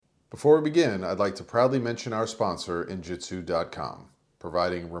Before we begin, I'd like to proudly mention our sponsor, Injitsu.com,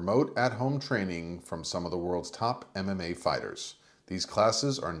 providing remote at-home training from some of the world's top MMA fighters. These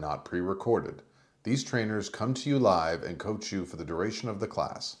classes are not pre-recorded. These trainers come to you live and coach you for the duration of the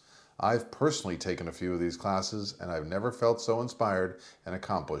class. I've personally taken a few of these classes, and I've never felt so inspired and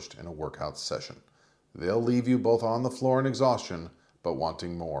accomplished in a workout session. They'll leave you both on the floor in exhaustion, but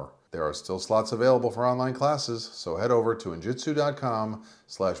wanting more. There are still slots available for online classes, so head over to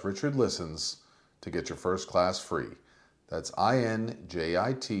injitsu.com/richardlistens to get your first class free. That's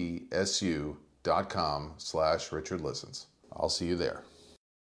injitsu.com/richardlistens. I'll see you there.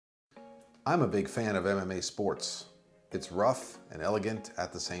 I'm a big fan of MMA sports. It's rough and elegant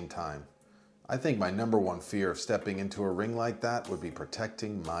at the same time. I think my number one fear of stepping into a ring like that would be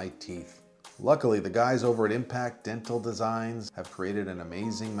protecting my teeth. Luckily, the guys over at Impact Dental Designs have created an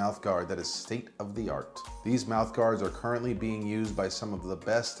amazing mouthguard that is state-of-the-art. These mouthguards are currently being used by some of the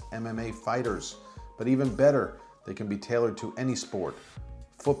best MMA fighters, but even better, they can be tailored to any sport.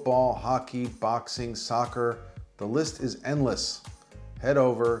 Football, hockey, boxing, soccer, the list is endless. Head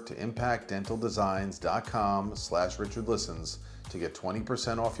over to impactdentaldesigns.com/richardlistens to get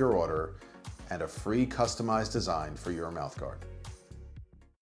 20% off your order and a free customized design for your mouthguard.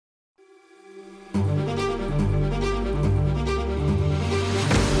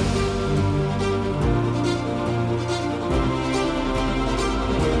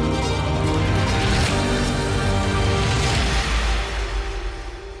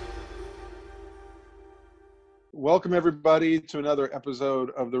 Welcome, everybody, to another episode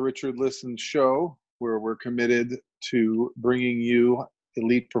of the Richard Listens Show, where we're committed to bringing you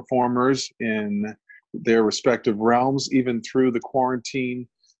elite performers in their respective realms. Even through the quarantine,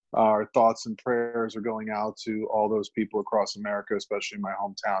 our thoughts and prayers are going out to all those people across America, especially my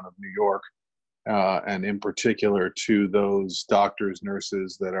hometown of New York, and in particular to those doctors,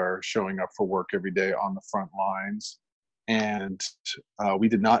 nurses that are showing up for work every day on the front lines. And we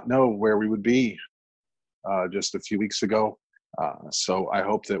did not know where we would be just a few weeks ago. So I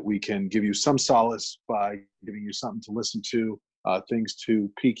hope that we can give you some solace by giving you something to listen to, things to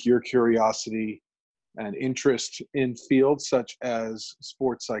pique your curiosity and interest in fields such as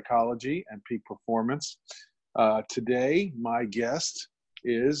sports psychology and peak performance. Today, my guest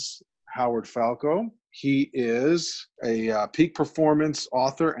is Howard Falco. He is a peak performance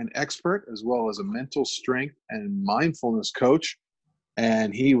author and expert, as well as a mental strength and mindfulness coach.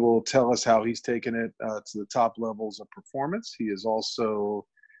 And he will tell us how he's taken it to the top levels of performance. He is also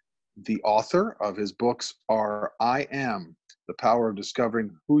the author of his books are I Am, The Power of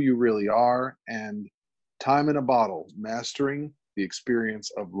Discovering Who You Really Are, and Time in a Bottle, Mastering the Experience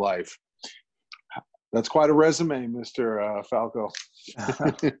of Life. That's quite a resume, Mr. Falco.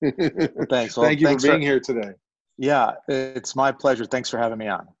 Thanks. Well, Thank you for being here today. Yeah, it's my pleasure. Thanks for having me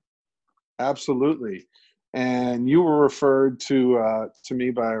on. Absolutely. And you were referred to me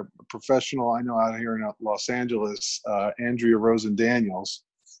by a professional I know out here in Los Angeles, Andrea Rosen Daniels.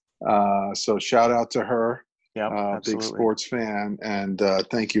 So shout out to her. Yeah, big sports fan, and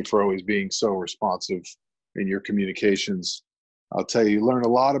thank you for always being so responsive in your communications. I'll tell you, you learn a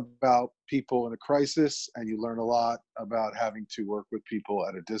lot about people in a crisis, and you learn a lot about having to work with people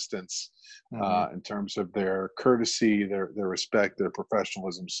at a distance, in terms of their courtesy, their respect, their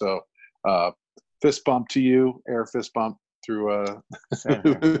professionalism. So fist bump to you, air fist bump through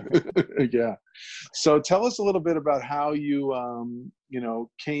yeah. So tell us a little bit about how you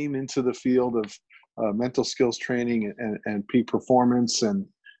came into the field of mental skills training and peak performance, and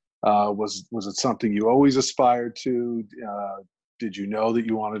was it something you always aspired to? Did you know that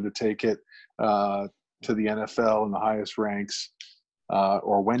you wanted to take it to the NFL and the highest ranks,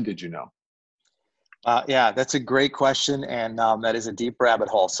 or when did you know? Yeah, that's a great question, and that is a deep rabbit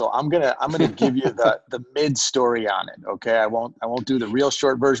hole. So I'm gonna give you the mid story on it. Okay, I won't do the real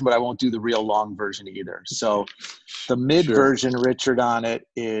short version, but I won't do the real long version either. So the mid version, Richard, on it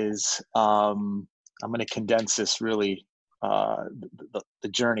is I'm gonna condense this really the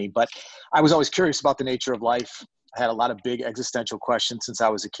journey. But I was always curious about the nature of life. I had a lot of big existential questions since I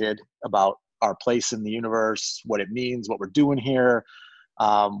was a kid about our place in the universe, what it means, what we're doing here.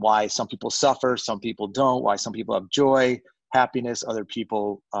 Why some people suffer, some people don't, why some people have joy, happiness, other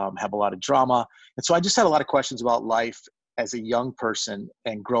people have a lot of drama. And so I just had a lot of questions about life as a young person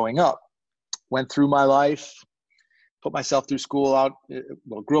and growing up. Went through my life, put myself through school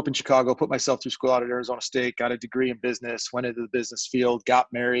grew up in Chicago, put myself through school out at Arizona State, got a degree in business, went into the business field, got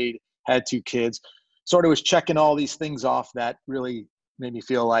married, had 2 kids. Sort of was checking all these things off that really made me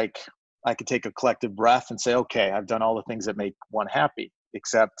feel like I could take a collective breath and say, okay, I've done all the things that make one happy.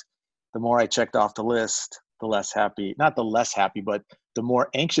 Except the more I checked off the list, the less happy, not the less happy, but the more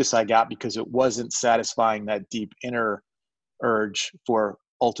anxious I got because it wasn't satisfying that deep inner urge for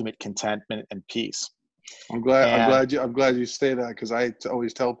ultimate contentment and peace. I'm glad you say that, because I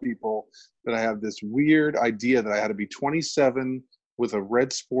always tell people that I have this weird idea that I had to be 27 with a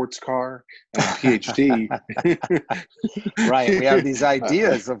red sports car and a PhD. Right. We have these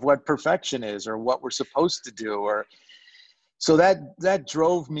ideas of what perfection is or what we're supposed to do, or so that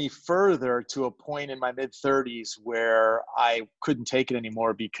drove me further to a point in my mid-30s where I couldn't take it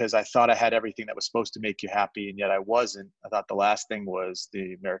anymore, because I thought I had everything that was supposed to make you happy, and yet I wasn't. I thought the last thing was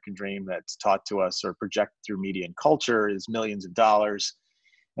the American dream that's taught to us or projected through media and culture is millions of dollars.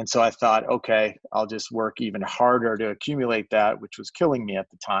 And so I thought, okay, I'll just work even harder to accumulate that, which was killing me at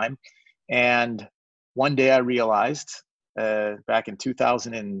the time. And one day I realized back in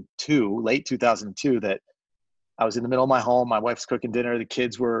 2002, late 2002, that I was in the middle of my home. My wife's cooking dinner. The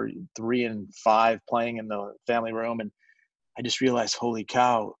kids were 3 and 5 playing in the family room. And I just realized, holy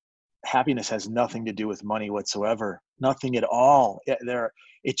cow, happiness has nothing to do with money whatsoever. Nothing at all.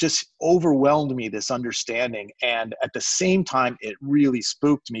 It just overwhelmed me, this understanding. And at the same time, it really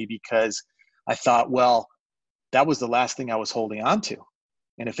spooked me, because I thought, well, that was the last thing I was holding on to.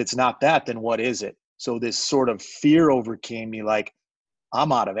 And if it's not that, then what is it? So this sort of fear overcame me, like,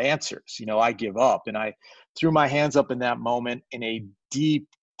 I'm out of answers. I give up. And I threw my hands up in that moment, in a deep,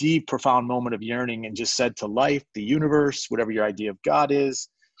 deep, profound moment of yearning, and just said to life, the universe, whatever your idea of God is,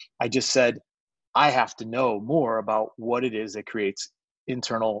 I just said, I have to know more about what it is that creates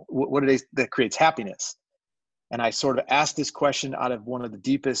what it is that creates happiness. And I sort of asked this question out of one of the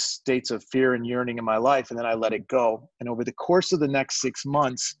deepest states of fear and yearning in my life. And then I let it go. And over the course of the next 6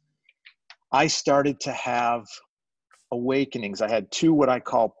 months, I started to have awakenings. I had 2 what I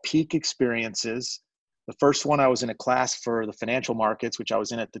call peak experiences. The first one, I was in a class for the financial markets, which I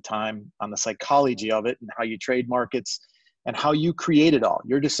was in at the time, on the psychology of it and how you trade markets and how you create it all.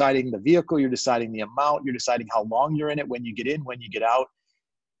 You're deciding the vehicle, you're deciding the amount, you're deciding how long you're in it, when you get in, when you get out.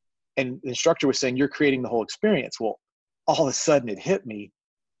 And the instructor was saying, you're creating the whole experience. Well, all of a sudden it hit me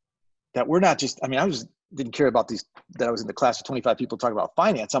that we're not just, I just didn't care about these, that I was in the class with 25 people talking about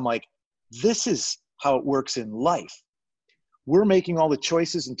finance. I'm like, this is how it works in life. We're making all the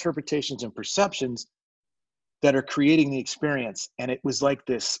choices, interpretations, and perceptions that are creating the experience. And it was like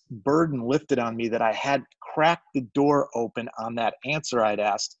this burden lifted on me that I had cracked the door open on that answer I'd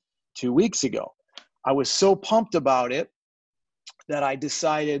asked 2 weeks ago. I was so pumped about it that I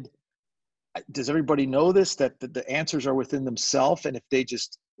decided, does everybody know this, that the answers are within themselves? And if they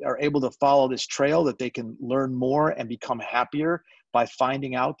just are able to follow this trail, that they can learn more and become happier by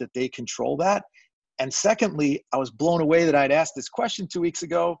finding out that they control that. And secondly, I was blown away that I'd asked this question 2 weeks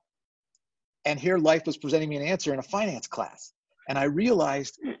ago, and here life was presenting me an answer in a finance class. And I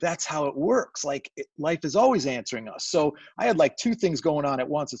realized that's how it works. Life is always answering us. So I had 2 things going on at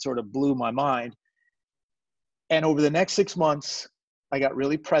once. It sort of blew my mind. And over the next 6 months, I got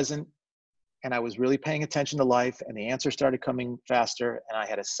really present, and I was really paying attention to life, and the answer started coming faster. And I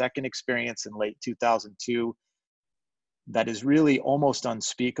had a second experience in late 2002 that is really almost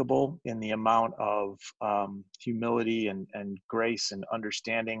unspeakable in the amount of humility and grace and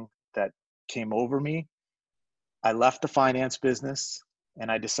understanding that came over me. I left the finance business,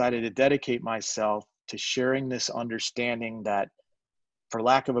 and I decided to dedicate myself to sharing this understanding that, for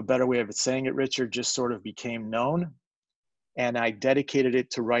lack of a better way of saying it, Richard, just sort of became known. And I dedicated it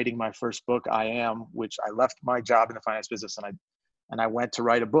to writing my first book, I Am, which I left my job in the finance business, and I went to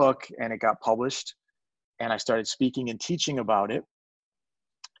write a book, and it got published. And I started speaking and teaching about it.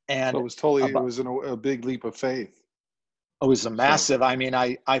 And so it was a big leap of faith. It was a massive,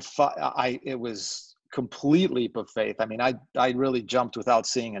 it was complete leap of faith. I really jumped without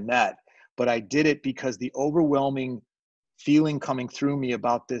seeing a net, but I did it because the overwhelming feeling coming through me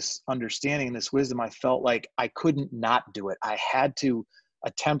about this understanding and this wisdom, I felt like I couldn't not do it. I had to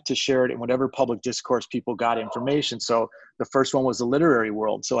attempt to share it in whatever public discourse people got information. So the first one was the literary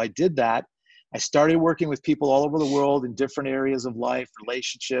world. So I did that. I started working with people all over the world in different areas of life,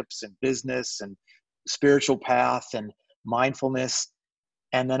 relationships and business and spiritual path and mindfulness.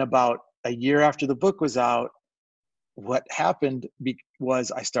 And then about a year after the book was out, what happened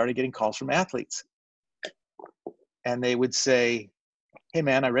was I started getting calls from athletes. And they would say, hey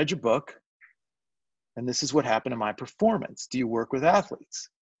man, I read your book, and this is what happened in my performance. Do you work with athletes?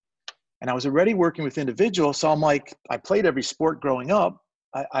 And I was already working with individuals. So I'm like, I played every sport growing up.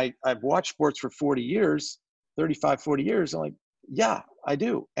 I've watched sports for 40 years, 35, 40 years. I'm like, yeah, I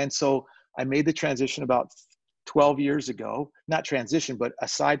do. And so I made the transition about 12 years ago, not transition, but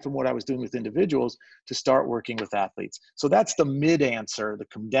aside from what I was doing with individuals, to start working with athletes. So that's the mid answer, the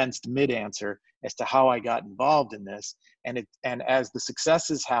condensed mid answer as to how I got involved in this. And as the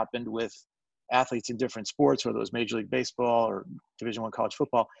successes happened with athletes in different sports, whether it was Major League Baseball or Division I college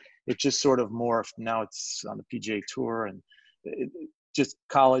football, it just sort of morphed. Now it's on the PGA Tour and just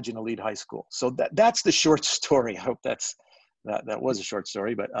college and elite high school. So that's the short story. I hope that was a short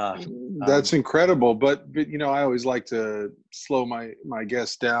story, but that's incredible. But you know, I always like to slow my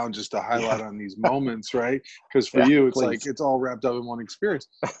guests down just to highlight on these moments, right? Because for you, it's like it's all wrapped up in one experience.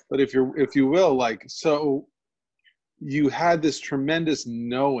 But if you will, like, so you had this tremendous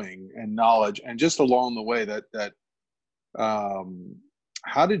knowing and knowledge, and just along the way that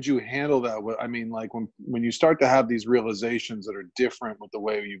how did you handle that? I mean, like when you start to have these realizations that are different with the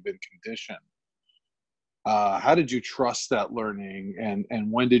way you've been conditioned, how did you trust that learning,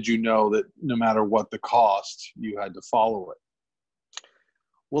 and when did you know that no matter what the cost, you had to follow it?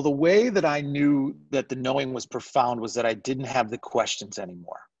 Well, the way that I knew that the knowing was profound was that I didn't have the questions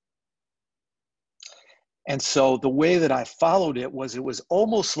anymore. And so the way that I followed it was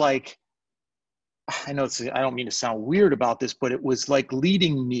almost like, I don't mean to sound weird about this, but it was like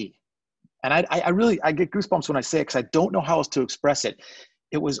leading me. And I really get goosebumps when I say it, because I don't know how else to express it.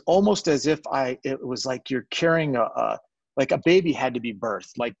 It was almost as if it was like you're carrying like a baby had to be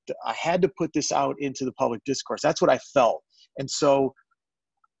birthed. Like I had to put this out into the public discourse. That's what I felt. And so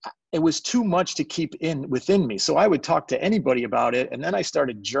it was too much to keep within me. So I would talk to anybody about it. And then I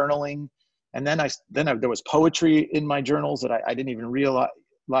started journaling. And then there was poetry in my journals that I didn't even realize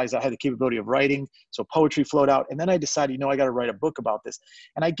I had the capability of writing. So poetry flowed out. And then I decided, I got to write a book about this.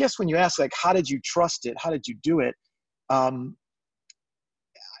 And I guess when you ask, like, how did you trust it? How did you do it?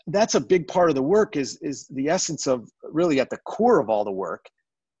 That's a big part of the work is the essence of, really at the core of all the work,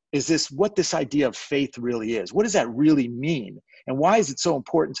 is what this idea of faith really is. What does that really mean? And why is it so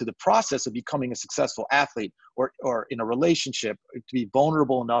important to the process of becoming a successful athlete or in a relationship, to be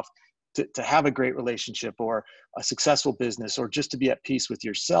vulnerable enough to have a great relationship or a successful business, or just to be at peace with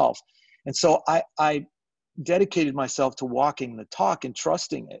yourself? And so I dedicated myself to walking the talk and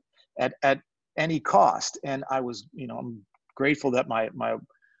trusting it at any cost. And I was, I'm grateful that my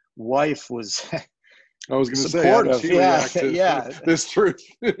wife was I was going to say, supportive. how did she react to this truth?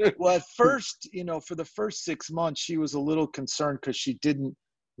 Well, at first, for the first 6 months, she was a little concerned because she did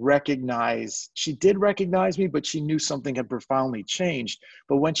recognize me, but she knew something had profoundly changed.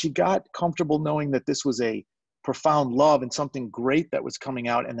 But when she got comfortable knowing that this was a profound love and something great that was coming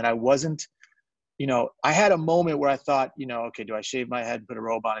out, and that I wasn't, I had a moment where I thought, okay, do I shave my head, put a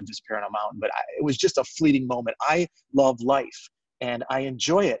robe on, and disappear on a mountain? But it was just a fleeting moment. I love life and I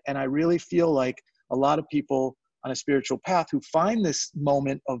enjoy it. And I really feel like a lot of people on a spiritual path who find this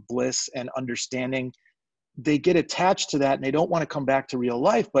moment of bliss and understanding, they get attached to that and they don't want to come back to real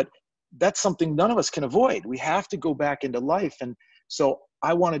life. But that's something none of us can avoid. We have to go back into life. And so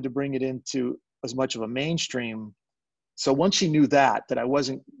I wanted to bring it into as much of a mainstream. So once she knew that I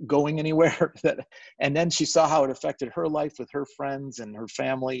wasn't going anywhere, and then she saw how it affected her life with her friends and her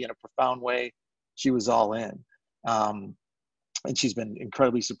family in a profound way, she was all in. And she's been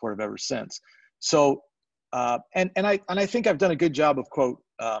incredibly supportive ever since. So, and I think I've done a good job of, quote,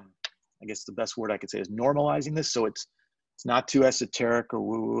 I guess the best word I could say is normalizing this. So it's not too esoteric or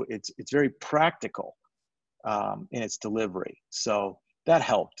woo-woo. It's very practical in its delivery. So that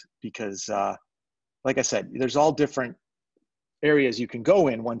helped because, like I said, there's all different areas you can go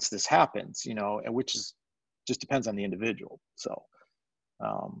in once this happens, and which just depends on the individual. So,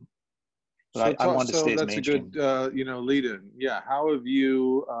 but I wanted to stay as mainstream. That's a good, lead in. Yeah. How have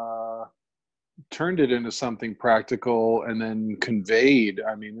you turned it into something practical and then conveyed?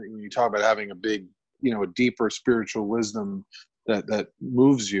 I mean, when you talk about having a big, a deeper spiritual wisdom that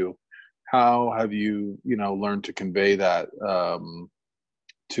moves you, how have you, learned to convey that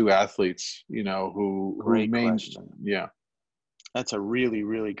to athletes, who remain? Yeah. That's a really,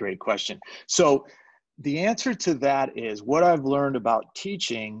 really great question. So the answer to that is what I've learned about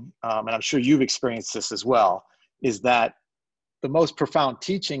teaching, and I'm sure you've experienced this as well, is that the most profound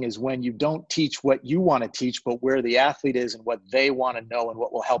teaching is when you don't teach what you want to teach, but where the athlete is and what they want to know and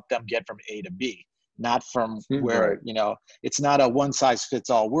what will help them get from A to B, not from where, right. It's not a one size fits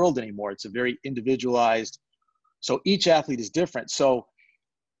all world anymore. It's a very individualized. So each athlete is different. So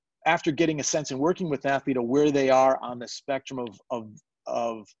after getting a sense and working with an athlete of where they are on the spectrum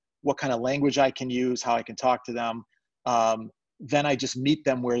of what kind of language I can use, how I can talk to them, then I just meet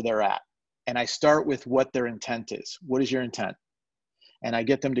them where they're at. And I start with what their intent is. What is your intent? And I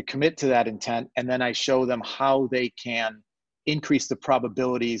get them to commit to that intent. And then I show them how they can increase the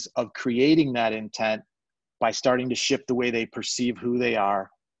probabilities of creating that intent by starting to shift the way they perceive who they are.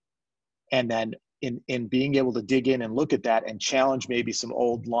 And then in being able to dig in and look at that and challenge maybe some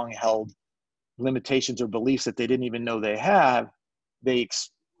old long held limitations or beliefs that they didn't even know they have, they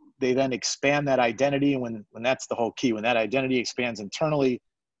then expand that identity. And when that's the whole key, when that identity expands internally,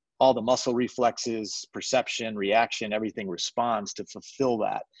 all the muscle reflexes, perception, reaction, everything responds to fulfill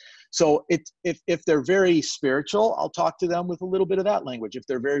that. So if they're very spiritual, I'll talk to them with a little bit of that language. If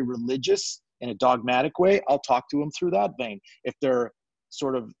they're very religious in a dogmatic way, I'll talk to them through that vein. If they're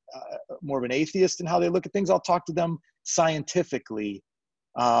sort of more of an atheist in how they look at things, I'll talk to them scientifically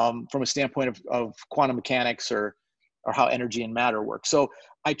from a standpoint of quantum mechanics or how energy and matter work. So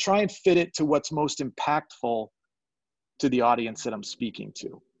I try and fit it to what's most impactful to the audience that I'm speaking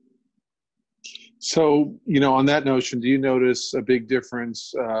to. So, on that notion, do you notice a big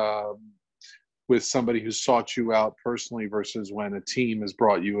difference with somebody who sought you out personally versus when a team has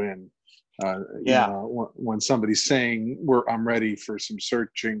brought you in? When somebody's saying, I'm ready for some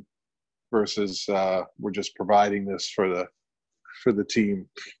searching versus we're just providing this for the team.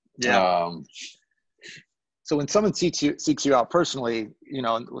 Yeah. So when someone seeks you out personally,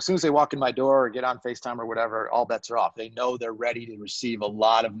 as soon as they walk in my door or get on FaceTime or whatever, all bets are off. They know they're ready to receive a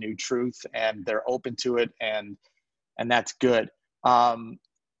lot of new truth and they're open to it. And that's good.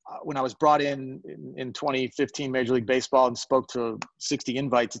 When I was brought in 2015 Major League Baseball and spoke to 60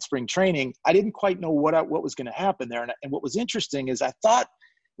 invites at spring training, I didn't quite know what was going to happen there. And what was interesting is I thought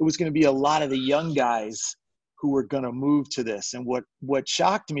it was going to be a lot of the young guys who were going to move to this. And what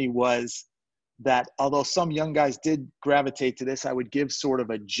shocked me was that although some young guys did gravitate to this, I would give sort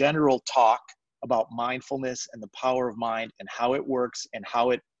of a general talk about mindfulness and the power of mind and how it works and how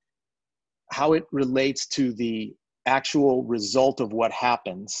it relates to the actual result of what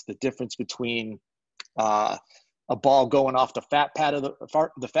happens, the difference between a ball going off the fat part of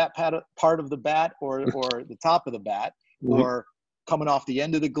the bat or the top of the bat, or coming off the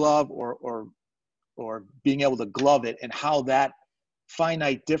end of the glove or being able to glove it, and how that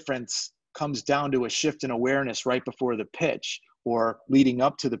finite difference comes down to a shift in awareness right before the pitch or leading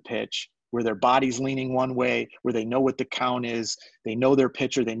up to the pitch, where their body's leaning one way, where they know what the count is, they know their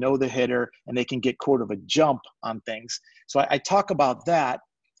pitcher, they know the hitter, and they can get sort of a jump on things. So I talk about that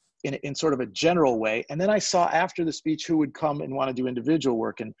in sort of a general way. And then I saw after the speech who would come and want to do individual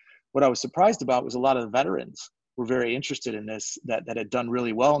work. And what I was surprised about was a lot of the veterans were very interested in this, that had done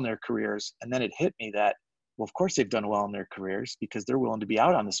really well in their careers. And then it hit me that, well, of course they've done well in their careers because they're willing to be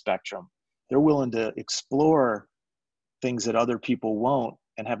out on the spectrum. They're willing to explore things that other people won't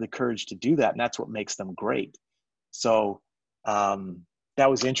and have the courage to do that. And that's what makes them great. So that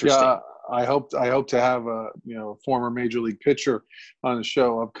was interesting. Yeah, I hope to have a former major league pitcher on the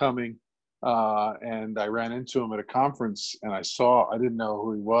show upcoming. And I ran into him at a conference and I didn't know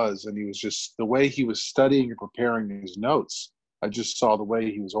who he was. And he was just, the way he was studying and preparing his notes, I just saw the way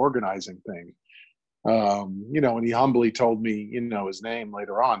he was organizing things. And he humbly told me, his name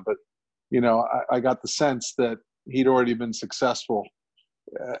later on, but I got the sense that he'd already been successful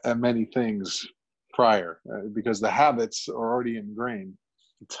at many things prior because the habits are already ingrained.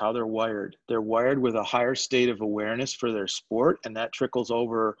 It's how they're wired. They're wired with a higher state of awareness for their sport, and that trickles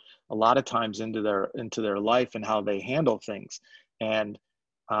over a lot of times into their life and how they handle things. And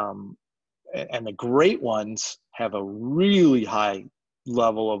the great ones have a really high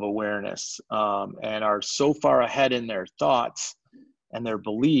level of awareness and are so far ahead in their thoughts and their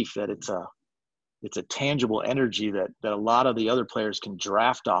belief that it's a tangible energy that a lot of the other players can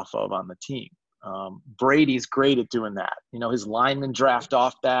draft off of on the team. Brady's great at doing that. His linemen draft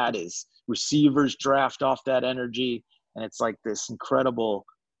off that, his receivers draft off that energy. And it's like this incredible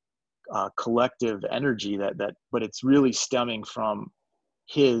collective energy but it's really stemming from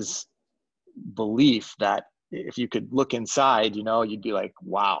his belief that if you could look inside, you'd be like,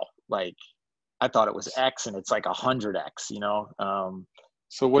 wow, like I thought it was X and it's like 100X,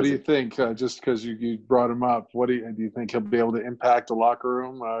 So what do you think, just because you brought him up, do you think he'll be able to impact the locker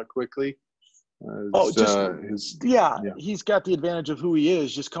room quickly? He's got the advantage of who he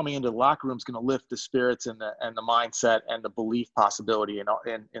is. Just coming into the locker room is going to lift the spirits and the mindset and the belief possibility in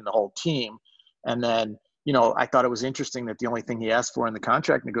the whole team. And then, I thought it was interesting that the only thing he asked for in the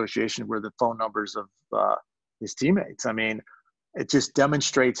contract negotiation were the phone numbers of his teammates. I mean, it just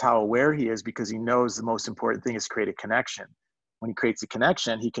demonstrates how aware he is because he knows the most important thing is create a connection. When he creates a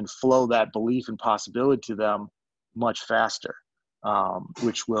connection, he can flow that belief and possibility to them much faster,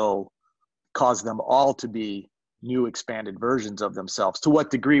 which will cause them all to be new expanded versions of themselves. To what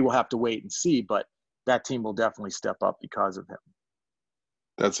degree, we'll have to wait and see, but that team will definitely step up because of him.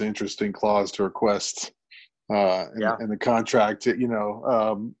 That's an interesting clause to request in the contract,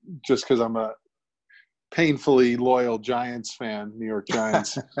 just because painfully loyal Giants fan, New York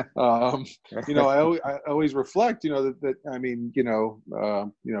Giants, I always reflect, that I mean,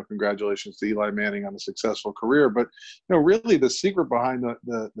 congratulations to Eli Manning on a successful career, but really the secret behind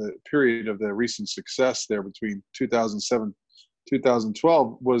the period of the recent success there between 2007,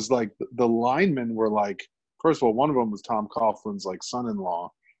 2012 was like the linemen were like, first of all, one of them was Tom Coughlin's like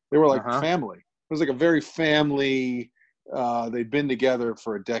son-in-law. They were like family. It was like a very family. They'd been together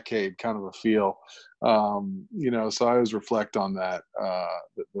for a decade, kind of a feel. So I always reflect on that,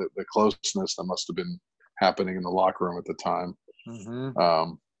 the closeness that must have been happening in the locker room at the time.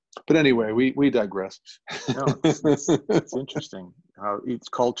 But anyway, we digress. No, it's interesting how each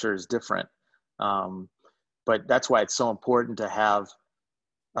culture is different. But that's why it's so important to have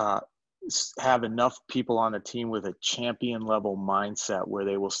enough people on the team with a champion level mindset where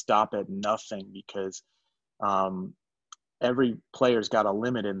they will stop at nothing, because every player's got a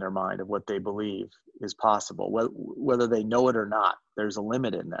limit in their mind of what they believe is possible, whether they know it or not. There's a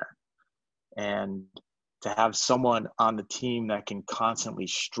limit in there, and to have someone on the team that can constantly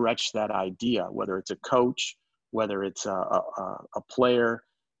stretch that idea, whether it's a coach, whether it's a player,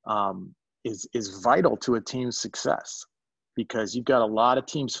 is vital to a team's success, because you've got a lot of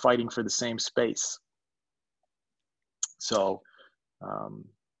teams fighting for the same space. So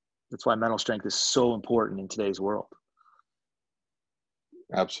that's why mental strength is so important in today's world.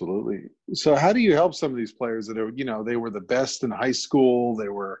 Absolutely. So how do you help some of these players that are, they were the best in high school, they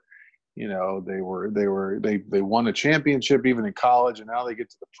were, they won a championship even in college, and now they get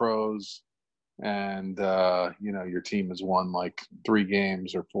to the pros, and your team has won like 3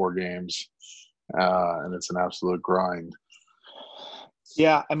 games or 4 games, and it's an absolute grind.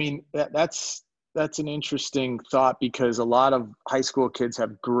 Yeah, I mean, that's an interesting thought, because a lot of high school kids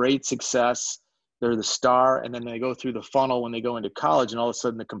have great success. They're the star, and then they go through the funnel when they go into college, and all of a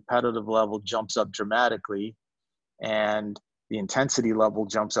sudden the competitive level jumps up dramatically, and the intensity level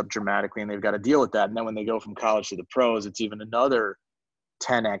jumps up dramatically, and they've got to deal with that. And then when they go from college to the pros, it's even another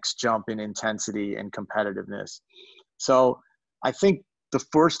 10x jump in intensity and competitiveness. So I think the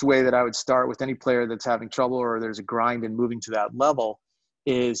first way that I would start with any player that's having trouble or there's a grind in moving to that level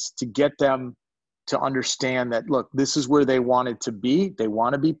is to get them to understand that, look, this is where they wanted to be. They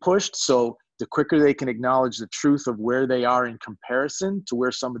want to be pushed. So the quicker they can acknowledge the truth of where they are in comparison to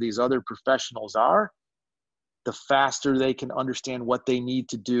where some of these other professionals are, the faster they can understand what they need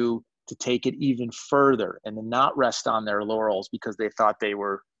to do to take it even further, and to not rest on their laurels because they thought they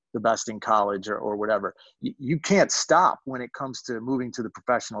were the best in college or whatever. You can't stop when it comes to moving to the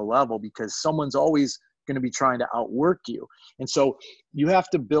professional level, because someone's always going to be trying to outwork you. And so you have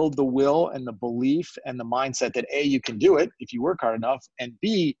to build the will and the belief and the mindset that A, you can do it if you work hard enough, and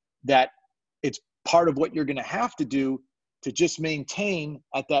B, that it's part of what you're going to have to do to just maintain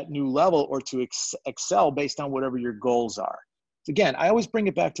at that new level, or to excel based on whatever your goals are. Again, I always bring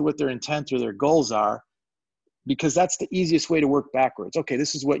it back to what their intent or their goals are, because that's the easiest way to work backwards. Okay,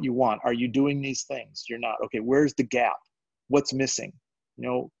 this is what you want. Are you doing these things? You're not. Okay, where's the gap? What's missing?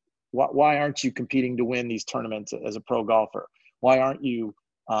 Why aren't you competing to win these tournaments as a pro golfer? Why aren't you,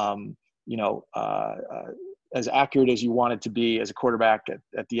 as accurate as you wanted to be as a quarterback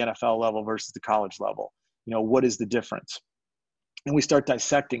at the NFL level versus the college level? What is the difference? And we start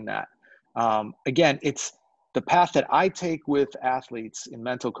dissecting that. Again, it's the path that I take with athletes in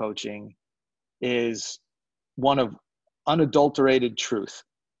mental coaching is one of unadulterated truth.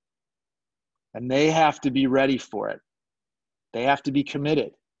 And they have to be ready for it. They have to be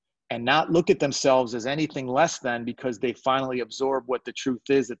committed and not look at themselves as anything less than because they finally absorb what the truth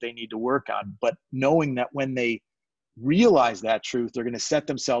is that they need to work on. But knowing that when they realize that truth, they're going to set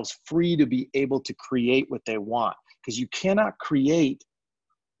themselves free to be able to create what they want. Because you cannot create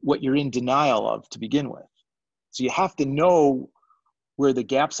what you're in denial of to begin with. So you have to know where the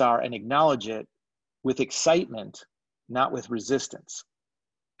gaps are and acknowledge it with excitement, not with resistance.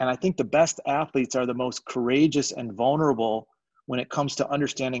 And I think the best athletes are the most courageous and vulnerable when it comes to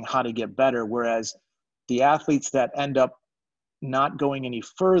understanding how to get better. Whereas the athletes that end up not going any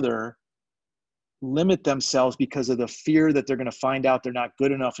further limit themselves because of the fear that they're going to find out they're not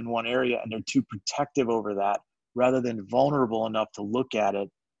good enough in one area, and they're too protective over that rather than vulnerable enough to look at it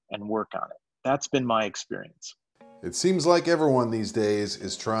and work on it. That's been my experience. It seems like everyone these days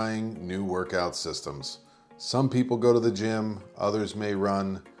is trying new workout systems. Some people go to the gym, others may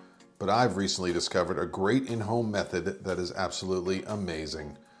run, but I've recently discovered a great in-home method that is absolutely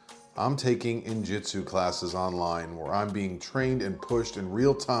amazing. I'm taking Injitsu classes online where I'm being trained and pushed in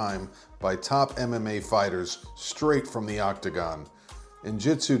real time by top MMA fighters straight from the octagon.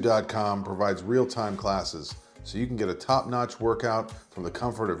 Injitsu.com provides real-time classes so you can get a top-notch workout from the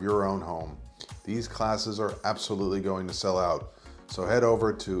comfort of your own home. These classes are absolutely going to sell out. So head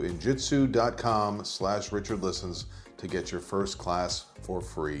over to injitsu.com/RichardListens to get your first class for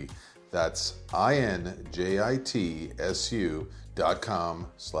free. That's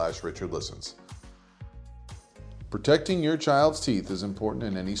injitsu.com/RichardListens. Protecting your child's teeth is important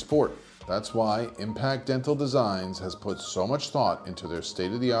in any sport. That's why Impact Dental Designs has put so much thought into their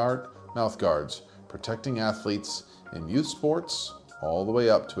state-of-the-art mouth guards, protecting athletes in youth sports all the way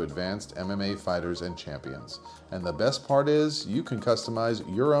up to advanced MMA fighters and champions. And the best part is you can customize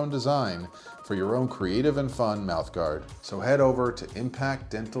your own design for your own creative and fun mouth guard. So head over to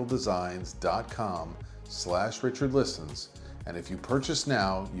impactdentaldesigns.com/RichardListens, and if you purchase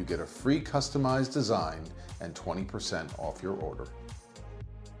now, you get a free customized design and 20% off your order.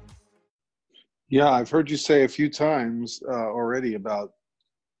 Yeah, I've heard you say a few times already about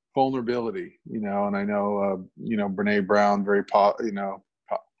vulnerability, and I know, Brene Brown, very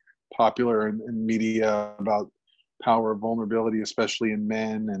popular in media about power of vulnerability, especially in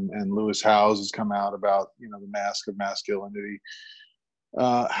men, and Lewis Howes has come out about, the mask of masculinity.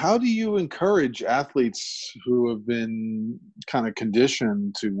 How do you encourage athletes who have been kind of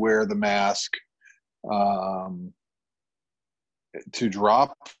conditioned to wear the mask to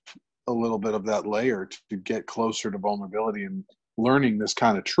drop a little bit of that layer to get closer to vulnerability and learning this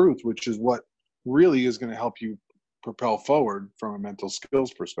kind of truth, which is what really is going to help you propel forward from a mental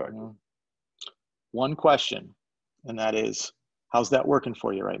skills perspective? One question, and that is, how's that working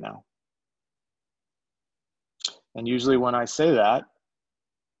for you right now? And usually when I say that,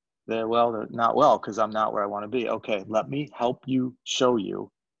 they're not well, because I'm not where I want to be. Okay, let me help you, show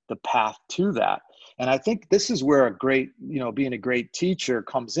you the path to that. And I think this is where a great, being a great teacher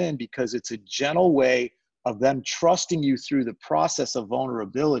comes in, because it's a gentle way of them trusting you through the process of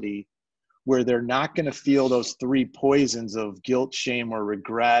vulnerability, where they're not going to feel those three poisons of guilt, shame, or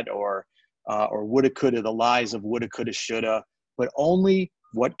regret, or woulda, coulda, the lies of woulda, coulda, shoulda, but only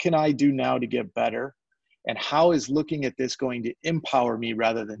what can I do now to get better? And how is looking at this going to empower me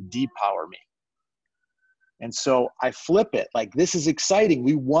rather than depower me? And so I flip it, like, this is exciting.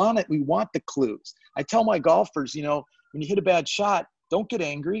 We want it. We want the clues. I tell my golfers, when you hit a bad shot, don't get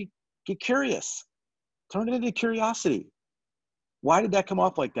angry, get curious. Turn it into curiosity. Why did that come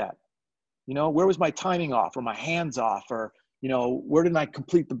off like that? Where was my timing off, or my hands off, or, where didn't I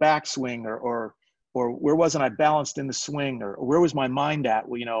complete the backswing, or where wasn't I balanced in the swing, or where was my mind at,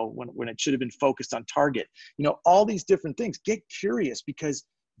 when it should have been focused on target, all these different things. Get curious, because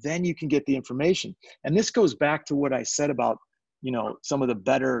then you can get the information. And this goes back to what I said about, some of the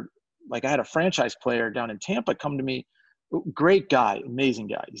better, like, I had a franchise player down in Tampa come to me, great guy, amazing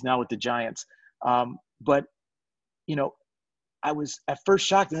guy. He's now with the Giants. But, I was at first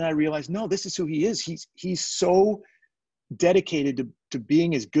shocked, and then I realized, no, this is who he is. He's so dedicated to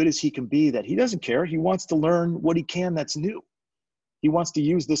being as good as he can be that he doesn't care. He wants to learn what he can that's new. He wants to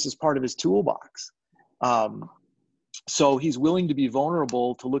use this as part of his toolbox. So he's willing to be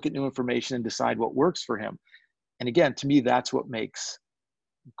vulnerable, to look at new information and decide what works for him. And again, to me, that's what makes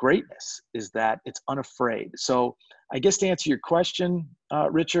greatness, is that it's unafraid. So I guess to answer your question,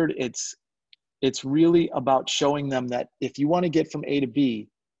 Richard, it's really about showing them that if you want to get from A to B,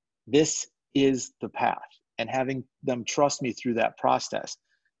 this is the path, and having them trust me through that process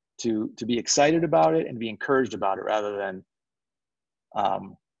to be excited about it and be encouraged about it, rather than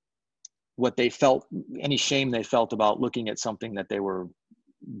what they felt, any shame they felt about looking at something that they were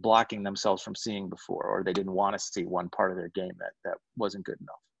blocking themselves from seeing before, or they didn't want to see one part of their game that wasn't good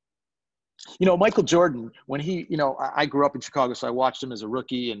enough. Michael Jordan, when he, I grew up in Chicago, so I watched him as a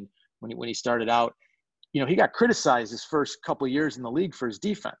rookie, and when he started out, he got criticized his first couple of years in the league for his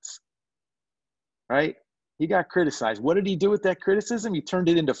defense, right? He got criticized. What did he do with that criticism? He turned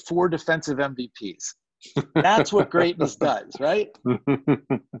it into 4 defensive MVPs. That's what greatness does, right?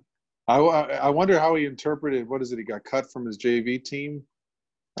 I wonder how he interpreted, what is it, he got cut from his JV team?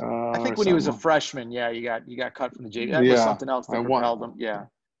 I think when he was a freshman, he got cut from the JV. That was something else that propelled him. Yeah.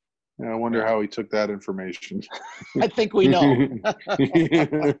 I wonder how he took that information. I think we know.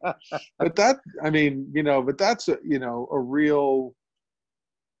 But that's a real,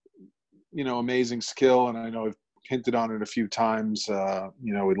 amazing skill. And I know I've hinted on it a few times.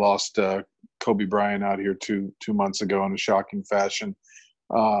 We lost Kobe Bryant out here two months ago in a shocking fashion.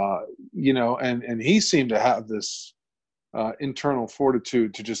 And he seemed to have this internal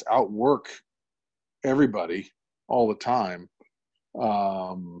fortitude to just outwork everybody all the time.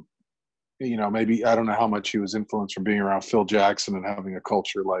 Maybe, I don't know how much he was influenced from being around Phil Jackson and having a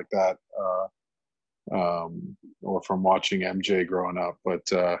culture like that, or from watching MJ growing up, but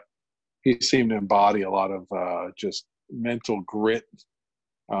he seemed to embody a lot of just mental grit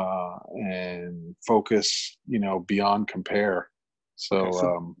and focus, beyond compare. So, Okay,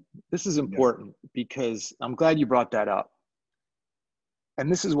 so this is yeah. important because I'm glad you brought that up.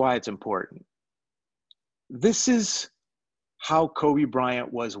 And this is why it's important. This is how Kobe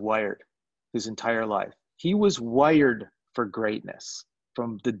Bryant was wired his entire life. He was wired for greatness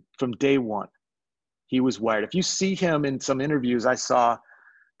from day one. He was wired. If you see him in some interviews I saw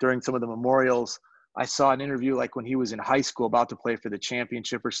during some of the memorials, I saw an interview like when he was in high school about to play for the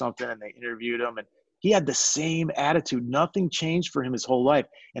championship or something, and they interviewed him, and he had the same attitude. Nothing changed for him his whole life.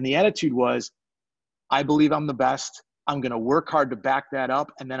 And the attitude was, I believe I'm the best. I'm going to work hard to back that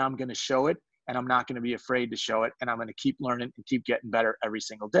up, and then I'm going to show it, and I'm not going to be afraid to show it, and I'm going to keep learning and keep getting better every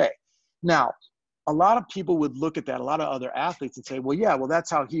single day. Now, a lot of people would look at that, a lot of other athletes, and say, well, yeah, well, that's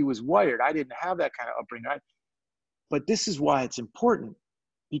how he was wired. I didn't have that kind of upbringing. But this is why it's important,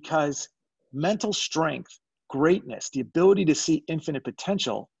 because mental strength, greatness, the ability to see infinite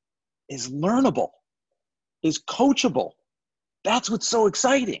potential is learnable, is coachable. That's what's so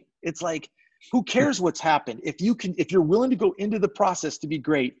exciting. It's like, who cares what's happened? If you're willing to go into the process to be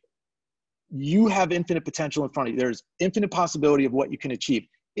great, you have infinite potential in front of you. There's infinite possibility of what you can achieve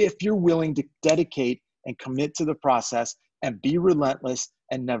if you're willing to dedicate and commit to the process and be relentless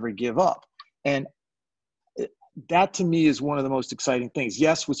and never give up. And that to me is one of the most exciting things.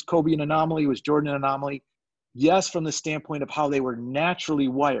 Yes, was Kobe an anomaly? Was Jordan an anomaly? Yes, from the standpoint of how they were naturally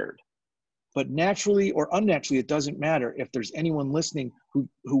wired. But naturally or unnaturally, it doesn't matter. If there's anyone listening who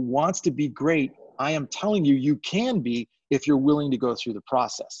wants to be great, I am telling you, you can be if you're willing to go through the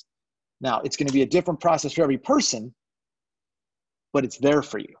process. Now, it's going to be a different process for every person, but it's there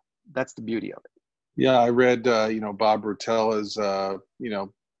for you. That's the beauty of it. Yeah, I read, Bob Rotella's,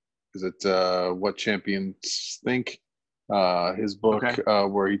 is it What Champions Think? His book, Okay.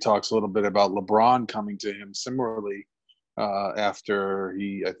 where he talks a little bit about LeBron coming to him similarly after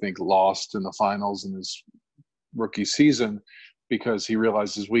he, I think, lost in the finals in his rookie season because he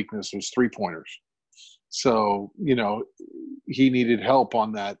realized his weakness was three-pointers. So, he needed help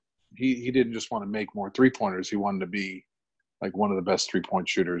on that. He didn't just want to make more three-pointers. He wanted to be like one of the best three-point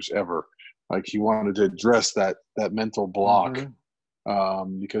shooters ever. Like he wanted to address that mental block.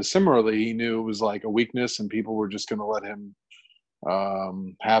 Mm-hmm. Because similarly, he knew it was like a weakness and people were just going to let him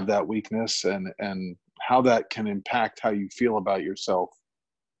have that weakness, and how that can impact how you feel about yourself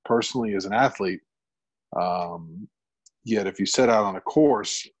personally as an athlete. Yet if you set out on a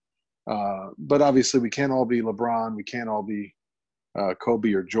course, but obviously we can't all be LeBron, we can't all be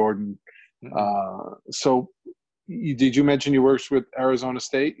Kobe or Jordan. Mm-hmm. So did you mention you worked with Arizona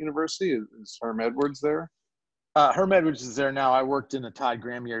State University? Is Herm Edwards there? Herm Edwards is there now. I worked in the Todd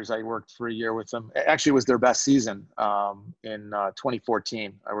Graham years. I worked for a year with them. Actually, it was their best season in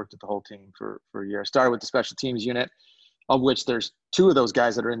 2014. I worked with the whole team for a year. I started with the special teams unit, of which there's two of those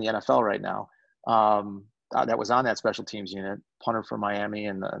guys that are in the NFL right now. That was on that special teams unit, punter for Miami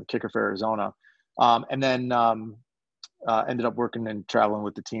and the kicker for Arizona. And then ended up working and traveling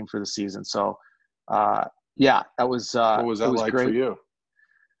with the team for the season. So, yeah, that was what was that it was like great. for you?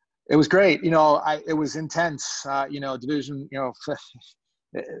 It was great. It was intense. Division,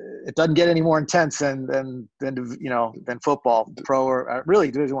 it doesn't get any more intense than football. Pro or really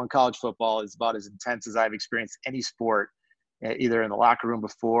Division I college football is about as intense as I've experienced any sport, either in the locker room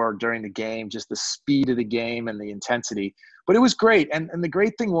before or during the game, just the speed of the game and the intensity. But it was great. And the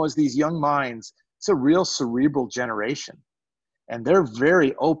great thing was these young minds, it's a real cerebral generation. And they're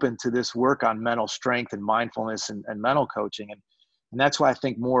very open to this work on mental strength and mindfulness and mental coaching. And that's why I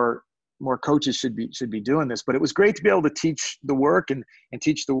think more coaches should be doing this. But it was great to be able to teach the work and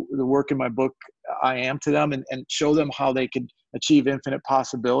teach the work in my book, I Am, to them and show them how they could achieve infinite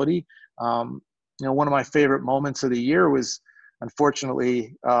possibility. One of my favorite moments of the year was,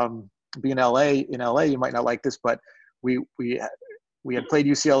 unfortunately, being in LA, you might not like this, but we had played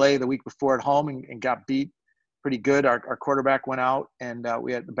UCLA the week before at home and got beat pretty good. Our quarterback went out, and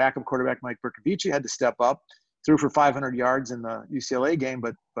we had the backup quarterback, Mike Bercovici, had to step up, threw for 500 yards in the UCLA game,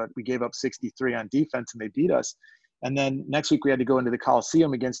 but we gave up 63 on defense, and they beat us. And then next week we had to go into the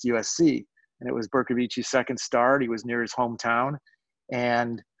Coliseum against USC, and it was Bercovici's second start. He was near his hometown,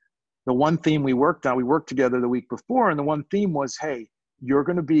 and the one theme we worked together the week before, and the one theme was, hey, you're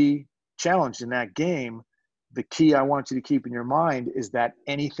going to be challenged in that game. The key I want you to keep in your mind is that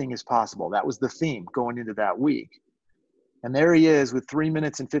anything is possible. That was the theme going into that week. And there he is with 3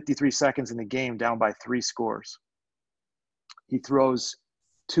 minutes and 53 seconds in the game, down by 3 scores. He throws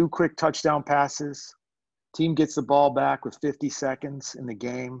 2 quick touchdown passes. Team gets the ball back with 50 seconds in the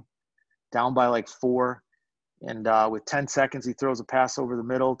game, down by like 4. And with 10 seconds, he throws a pass over the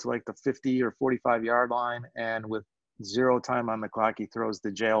middle to like the 50 or 45 yard line. And with zero time on the clock, he throws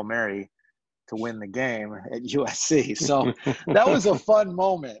the Hail Mary to win the game at USC. So that was a fun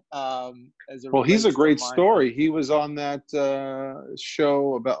moment. Well, he's a great story. He was on that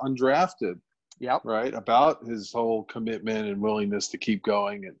show about Undrafted. Yep. Right. About his whole commitment and willingness to keep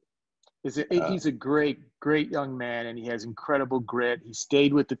going. And he's a great young man, and he has incredible grit. He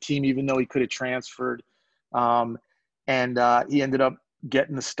stayed with the team even though he could have transferred. And he ended up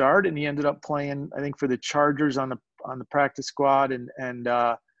getting the start, and he ended up playing, I think, for the Chargers on the practice squad. And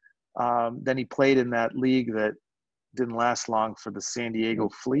then he played in that league that didn't last long for the San Diego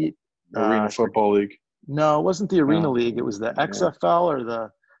Fleet. Arena Football League. No, it wasn't the Arena League. It was the XFL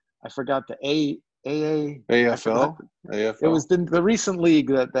or I forgot the AA. AFL. It was the recent league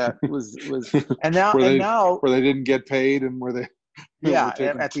that was and now where they didn't get paid and where they at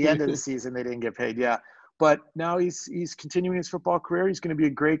the end of the season they didn't get paid. Yeah. But now he's continuing his football career. He's going to be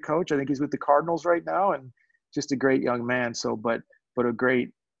a great coach. I think he's with the Cardinals right now, and just a great young man. So, but a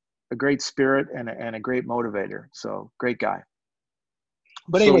great spirit and a great motivator. So, great guy.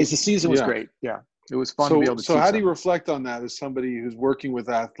 But anyways, the season was great. Yeah, it was fun to be able to. So, how do you reflect on that as somebody who's working with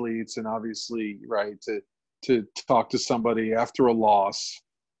athletes, and obviously, right, to talk to somebody after a loss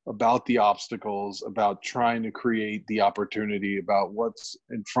about the obstacles, about trying to create the opportunity, about what's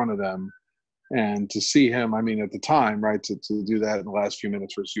in front of them? And to see him, I mean, at the time, right, to do that in the last few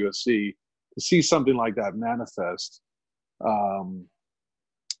minutes versus USC, to see something like that manifest,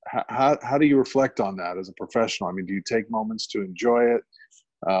 how do you reflect on that as a professional? I mean, do you take moments to enjoy it?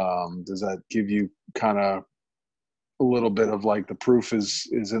 Does that give you kind of a little bit of like the proof is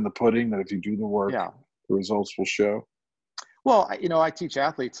in the pudding, that if you do the work, the results will show? Well, I teach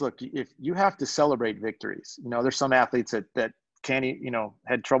athletes, look, if you have to celebrate victories, there's some athletes that can't,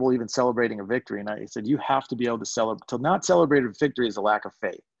 had trouble even celebrating a victory. And I said, you have to be able to celebrate. To not celebrate a victory is a lack of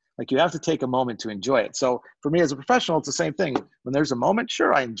faith. Like, you have to take a moment to enjoy it. So for me as a professional, it's the same thing. When there's a moment,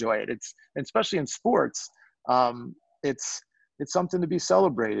 sure, I enjoy it. It's, especially in sports, it's something to be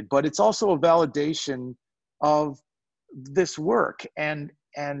celebrated, but it's also a validation of this work. And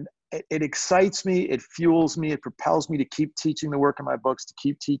it excites me. It fuels me. It propels me to keep teaching the work in my books, to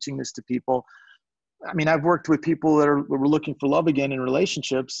keep teaching this to people. I mean, I've worked with people that were looking for love again in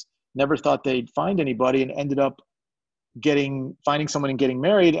relationships, never thought they'd find anybody, and ended up finding someone and getting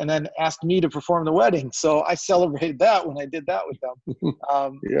married, and then asked me to perform the wedding. So I celebrated that when I did that with them,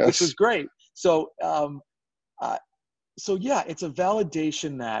 which was great. So, yeah, it's a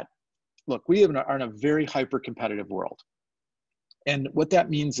validation that, look, we are in a very hyper-competitive world. And what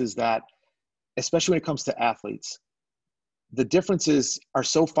that means is that, especially when it comes to athletes, the differences are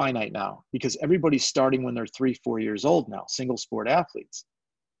so finite now because everybody's starting when they're 3-4 years old now, single sport athletes.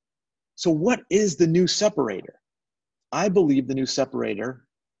 So what is the new separator? I believe the new separator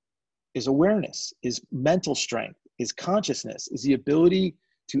is awareness, is mental strength, is consciousness, is the ability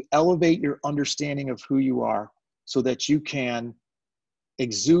to elevate your understanding of who you are so that you can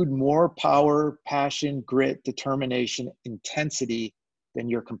exude more power, passion, grit, determination, intensity than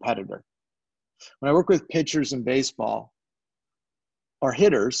your competitor. When I work with pitchers in baseball, or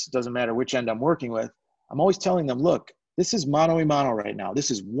hitters, doesn't matter which end I'm working with, I'm always telling them, look, this is mano a mano right now. This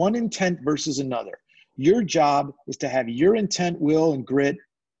is one intent versus another. Your job is to have your intent, will, and grit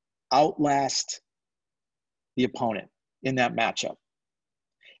outlast the opponent in that matchup.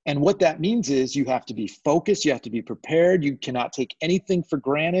 And what that means is you have to be focused, you have to be prepared, you cannot take anything for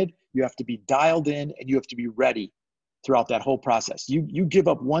granted, you have to be dialed in, and you have to be ready throughout that whole process. You give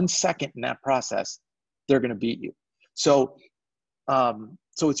up 1 second in that process, they're going to beat you. So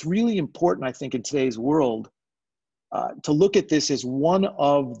it's really important, I think, in today's world, to look at this as one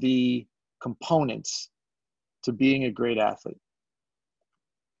of the components to being a great athlete.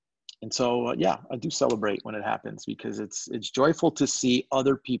 And so, I do celebrate when it happens because it's joyful to see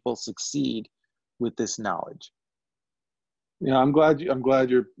other people succeed with this knowledge. Yeah, I'm glad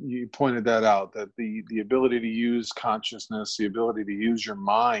you pointed that out, that the ability to use consciousness, the ability to use your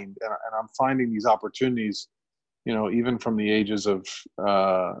mind, and I'm finding these opportunities, even from the ages of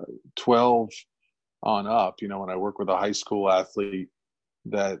 12 on up, when I work with a high school athlete,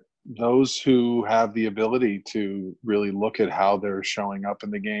 that those who have the ability to really look at how they're showing up in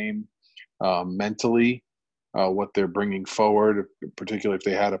the game mentally, what they're bringing forward, particularly if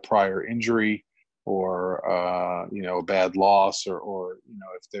they had a prior injury or, a bad loss or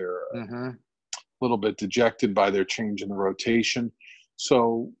if they're a little bit dejected by their change in the rotation.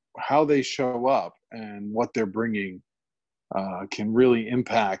 So how they show up and what they're bringing can really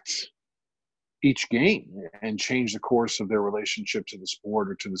impact each game and change the course of their relationship to the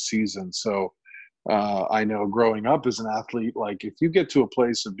sport or to the season. So I know growing up as an athlete, like if you get to a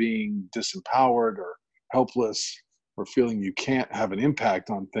place of being disempowered or helpless, or feeling you can't have an impact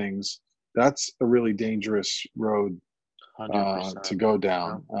on things, that's a really dangerous road 100%. to go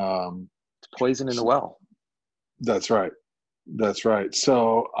down. It's poison in the well. That's right. That's right.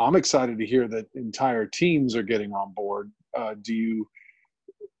 So I'm excited to hear that entire teams are getting on board. Do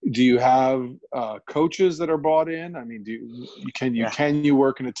you have coaches that are bought in? I mean, can you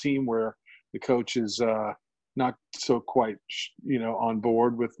work in a team where the coach is not so quite on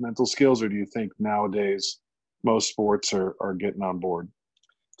board with mental skills, or do you think nowadays most sports are getting on board?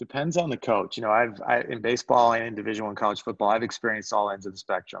 Depends on the coach. I in baseball and in Division I college football, I've experienced all ends of the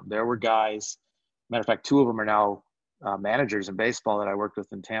spectrum. There were guys, matter of fact, 2 of them are now managers in baseball that I worked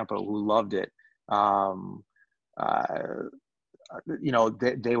with in Tampa who loved it.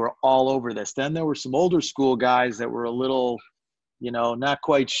 They were all over this. Then there were some older school guys that were a little, not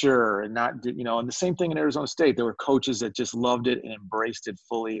quite sure, and and the same thing in Arizona State. There were coaches that just loved it and embraced it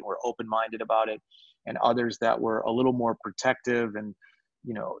fully and were open-minded about it, and others that were a little more protective and,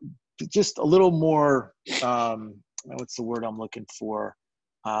 just a little more, what's the word I'm looking for?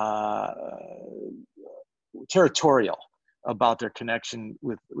 Territorial about their connection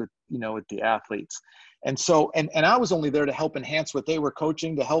with the athletes. And so, and I was only there to help enhance what they were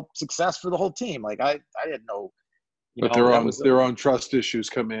coaching, to help success for the whole team. Like I had no, but their own trust issues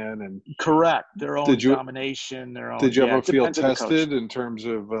come in, and correct, their own domination, their own. Did you ever feel tested in terms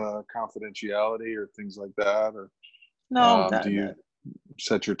of confidentiality or things like that, or no? Do you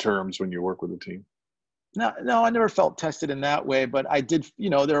set your terms when you work with a team? No, I never felt tested in that way, but I did.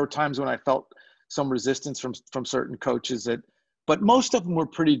 There were times when I felt some resistance from certain coaches but most of them were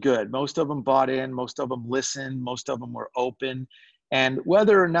pretty good. Most of them bought in, most of them listened, most of them were open. And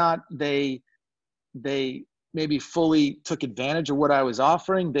whether or not they maybe fully took advantage of what I was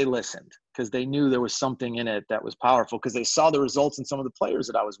offering, they listened because they knew there was something in it that was powerful, because they saw the results in some of the players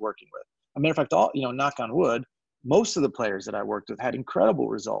that I was working with. As a matter of fact, knock on wood, most of the players that I worked with had incredible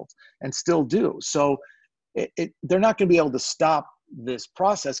results and still do. So they're not going to be able to stop this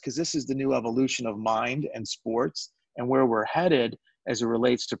process, because this is the new evolution of mind and sports and where we're headed as it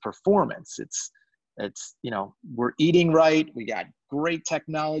relates to performance. It's we're eating right. We got great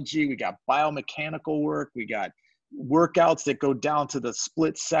technology. We got biomechanical work. We got workouts that go down to the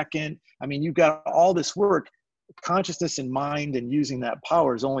split second. I mean, you've got all this work. Consciousness and mind and using that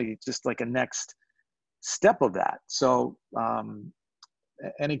power is only just like a next step of that. So, and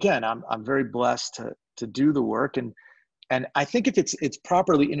again, I'm very blessed to do the work. And I think if it's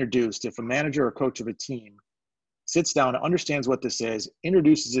properly introduced, if a manager or coach of a team sits down, understands what this is,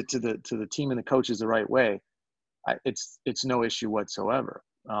 introduces it to the team and the coaches the right way, it's no issue whatsoever.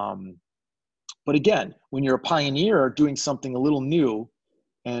 But again, when you're a pioneer doing something a little new,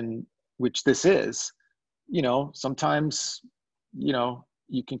 and which this is, sometimes,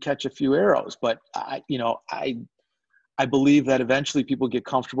 you can catch a few arrows, but I believe that eventually people get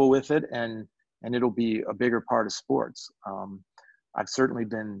comfortable with it, and it'll be a bigger part of sports. I've certainly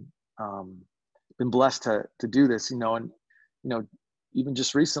been blessed to do this, and even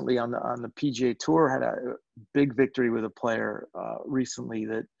just recently on the PGA Tour, had a big victory with a player recently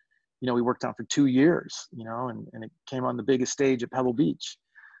that we worked on for 2 years, and it came on the biggest stage at Pebble Beach.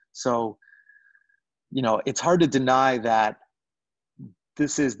 So it's hard to deny that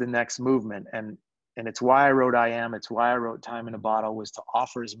this is the next movement, and it's why I wrote I Am. It's why I wrote Time in a Bottle, was to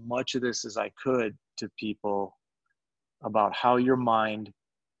offer as much of this as I could to people about how your mind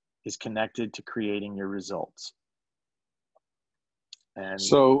is connected to creating your results. And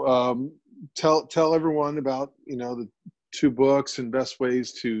so tell everyone about, the 2 books and best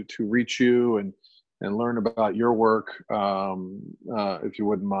ways to reach you and learn about your work, if you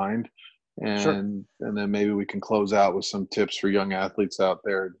wouldn't mind. And, sure. And then maybe we can close out with some tips for young athletes out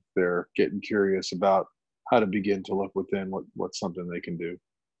there. They're getting curious about how to begin to look within what's something they can do.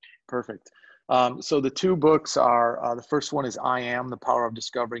 Perfect. So the 2 books are, the first one is I Am, The Power of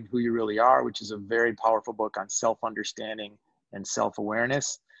Discovering Who You Really Are, which is a very powerful book on self-understanding and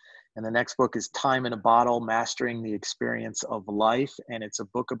self-awareness. And the next book is Time in a Bottle, Mastering the Experience of Life. And it's a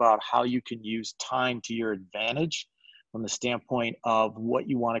book about how you can use time to your advantage from the standpoint of what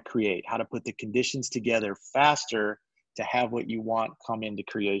you want to create, how to put the conditions together faster to have what you want come into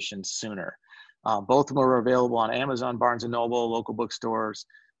creation sooner. Both of them are available on Amazon, Barnes & Noble, local bookstores.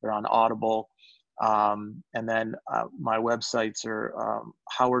 They're on Audible. And then my websites are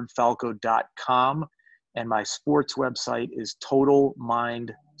howardfalco.com, and my sports website is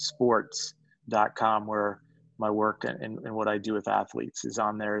totalmindsports.com, where my work and what I do with athletes is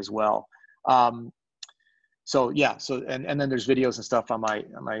on there as well. So and then there's videos and stuff on my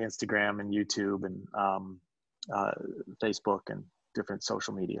Instagram and YouTube and Facebook and different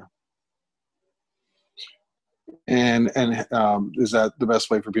social media. And is that the best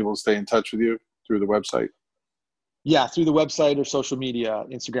way for people to stay in touch with you, through the website? Yeah, through the website or social media,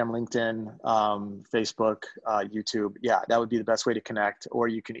 Instagram, LinkedIn, Facebook, YouTube. Yeah, that would be the best way to connect. Or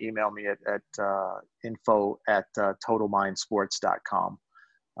you can email me at info@totalmindsports.com.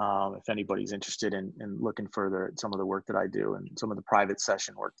 If anybody's interested in looking further at some of the work that I do and some of the private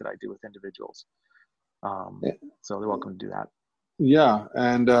session work that I do with individuals. So they're welcome to do that. Yeah,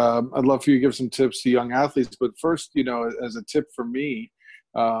 and I'd love for you to give some tips to young athletes. But first, as a tip for me,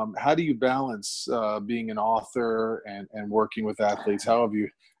 how do you balance being an author and working with athletes? How have you,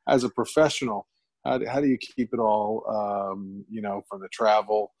 as a professional, how do you keep it all, from the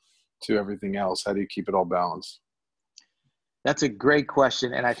travel to everything else? How do you keep it all balanced? That's a great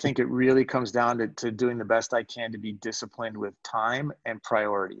question. And I think it really comes down to doing the best I can to be disciplined with time and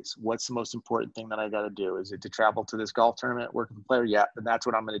priorities. What's the most important thing that I got to do? Is it to travel to this golf tournament, work with a player? Yeah, then that's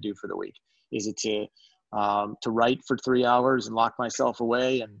what I'm going to do for the week. Is it to write for 3 hours and lock myself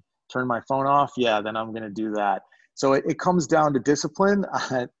away and turn my phone off? Yeah, then I'm going to do that. So it comes down to discipline.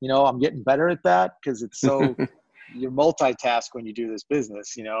 I'm getting better at that because it's so you multitask when you do this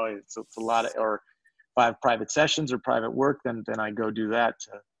business. It's a lot of, or if I have private sessions or private work, then I go do that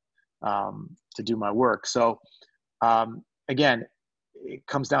to do my work. So again, it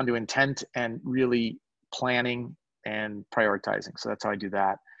comes down to intent and really planning and prioritizing. So that's how I do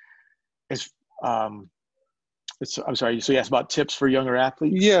that. I'm sorry. So you asked about tips for younger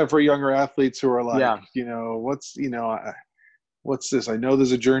athletes? Yeah, for younger athletes who are like, what's this? I know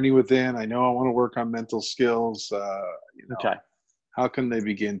there's a journey within. I know I want to work on mental skills. Okay. How can they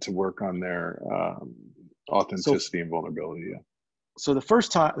begin to work on their authenticity and vulnerability? Yeah. So the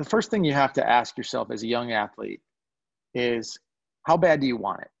first thing you have to ask yourself as a young athlete is, how bad do you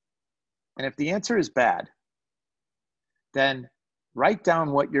want it? And if the answer is bad, then write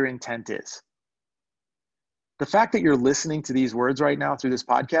down what your intent is. The fact that you're listening to these words right now through this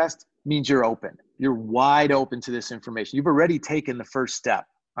podcast means you're open. You're wide open to this information. You've already taken the first step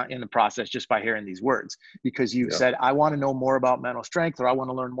in the process just by hearing these words, because you've said, I want to know more about mental strength, or I want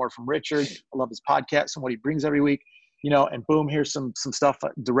to learn more from Richard. I love his podcast and what he brings every week, and boom, here's some stuff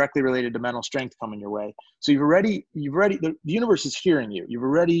directly related to mental strength coming your way. So the universe is hearing you. You've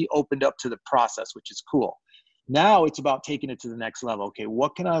already opened up to the process, which is cool. Now it's about taking it to the next level. Okay,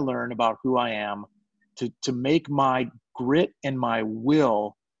 what can I learn about who I am to make my grit and my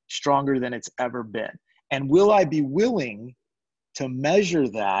will stronger than it's ever been? And will I be willing to measure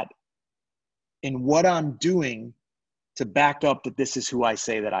that in what I'm doing to back up that this is who I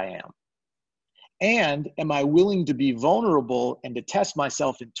say that I am? And am I willing to be vulnerable and to test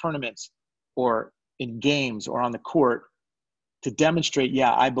myself in tournaments or in games or on the court to demonstrate,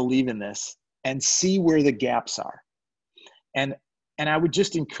 I believe in this, and see where the gaps are? And I would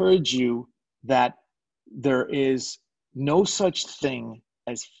just encourage you that there is no such thing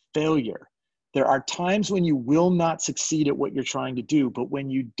as failure. There are times when you will not succeed at what you're trying to do, but when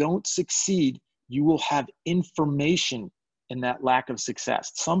you don't succeed, you will have information in that lack of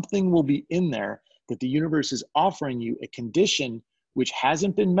success. Something will be in there that the universe is offering you, a condition which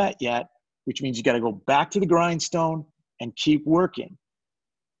hasn't been met yet, which means you got to go back to the grindstone and keep working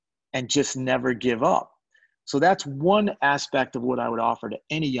and just never give up. So that's one aspect of what I would offer to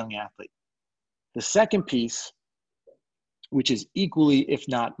any young athlete. The second piece, which is equally, if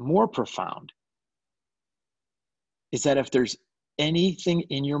not more profound, is that if there's anything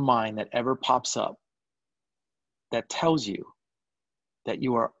in your mind that ever pops up that tells you that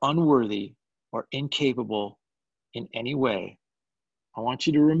you are unworthy or incapable in any way, I want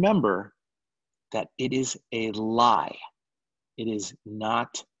you to remember that it is a lie. It is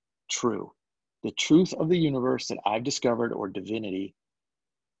not true. The truth of the universe that I've discovered, or divinity,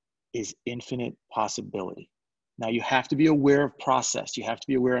 is infinite possibility. Now, you have to be aware of process. You have to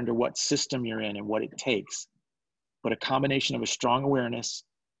be aware under what system you're in and what it takes. But a combination of a strong awareness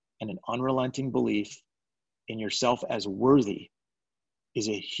and an unrelenting belief in yourself as worthy is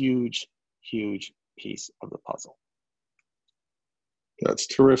a huge, huge piece of the puzzle. That's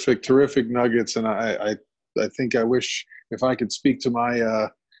terrific nuggets. And I think I wish if I could speak to my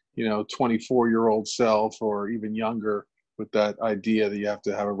 24-year-old self, or even younger, with that idea that you have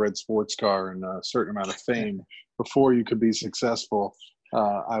to have a red sports car and a certain amount of fame before you could be successful.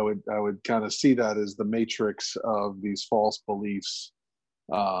 I would kind of see that as the matrix of these false beliefs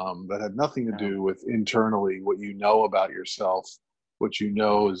that had nothing to do with internally what you know about yourself, what you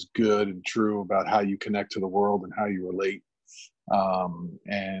know is good and true about how you connect to the world and how you relate,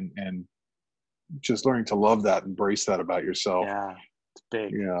 and just learning to love that, embrace that about yourself. Yeah, it's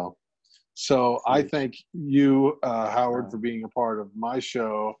big. So I thank you, Howard, for being a part of my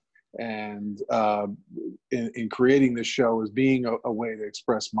show And in creating this show as being a way to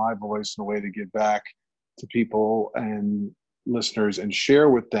express my voice and a way to give back to people and listeners and share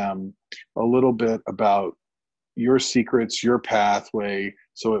with them a little bit about your secrets, your pathway,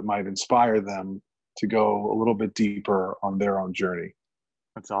 so it might inspire them to go a little bit deeper on their own journey.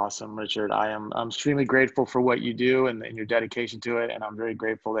 That's awesome, Richard. I'm extremely grateful for what you do and your dedication to it, and I'm very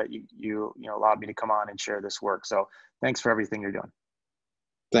grateful that you allowed me to come on and share this work. So thanks for everything you're doing.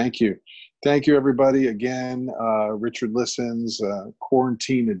 Thank you, everybody. Again, Richard Listens,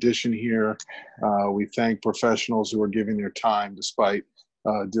 quarantine edition here. We thank professionals who are giving their time despite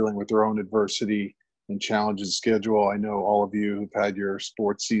dealing with their own adversity and challenges schedule. I know all of you who've had your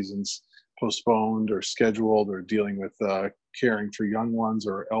sports seasons postponed or scheduled, or dealing with caring for young ones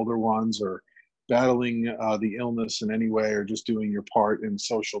or elder ones, or battling the illness in any way, or just doing your part in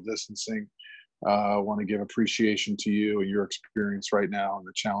social distancing. I want to give appreciation to you and your experience right now and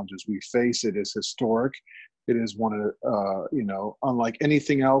the challenges we face. It is historic. It is one of, unlike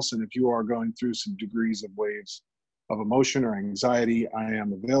anything else. And if you are going through some degrees of waves of emotion or anxiety, I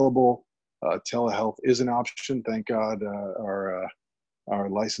am available. Telehealth is an option. Thank God our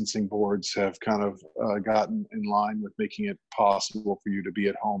licensing boards have kind of gotten in line with making it possible for you to be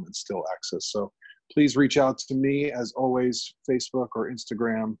at home and still access. So please reach out to me, as always, Facebook or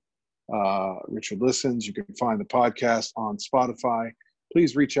Instagram, Richard Listens. You can find the podcast on Spotify.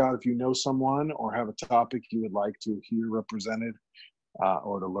 Please reach out if you know someone or have a topic you would like to hear represented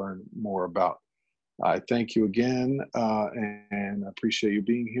or to learn more about. I thank you again and appreciate you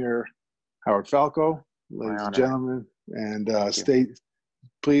being here. Howard Falco, ladies and gentlemen, and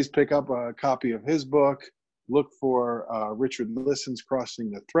please pick up a copy of his book. Look for Richard Listens, Crossing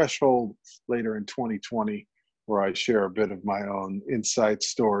the Threshold, later in 2020, where I share a bit of my own insights,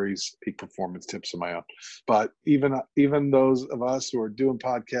 stories, peak performance tips of my own. But even those of us who are doing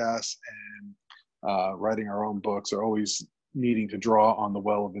podcasts and writing our own books are always needing to draw on the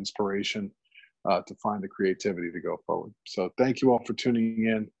well of inspiration to find the creativity to go forward. So thank you all for tuning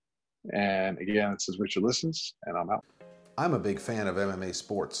in. And again, this is Richard Listens, and I'm out. I'm a big fan of MMA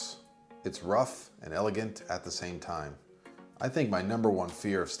sports. It's rough and elegant at the same time. I think my number one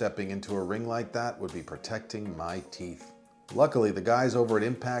fear of stepping into a ring like that would be protecting my teeth. Luckily, the guys over at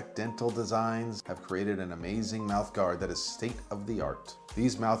Impact Dental Designs have created an amazing mouthguard that is state of the art.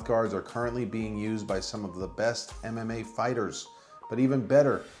 These mouthguards are currently being used by some of the best MMA fighters, but even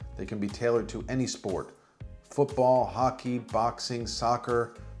better, they can be tailored to any sport. Football, hockey, boxing,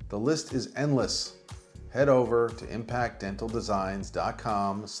 soccer, the list is endless. Head over to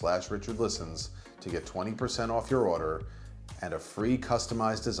impactdentaldesigns.com/RichardListens to get 20% off your order and a free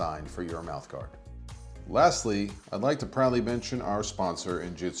customized design for your mouthguard. Lastly, I'd like to proudly mention our sponsor,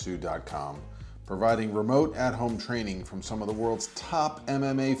 Injitsu.com, providing remote at-home training from some of the world's top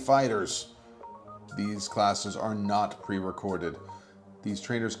MMA fighters. These classes are not pre-recorded. These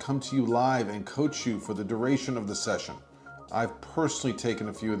trainers come to you live and coach you for the duration of the session. I've personally taken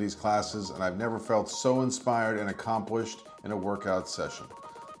a few of these classes, and I've never felt so inspired and accomplished in a workout session.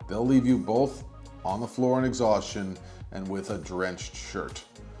 They'll leave you both on the floor in exhaustion and with a drenched shirt.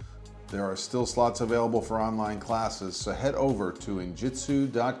 There are still slots available for online classes, so head over to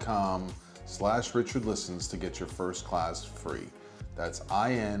injitsu.com/RichardListens to get your first class free. That's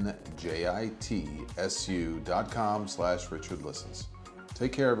INJITSU.com/RichardListens.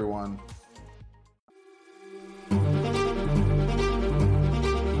 Take care, everyone.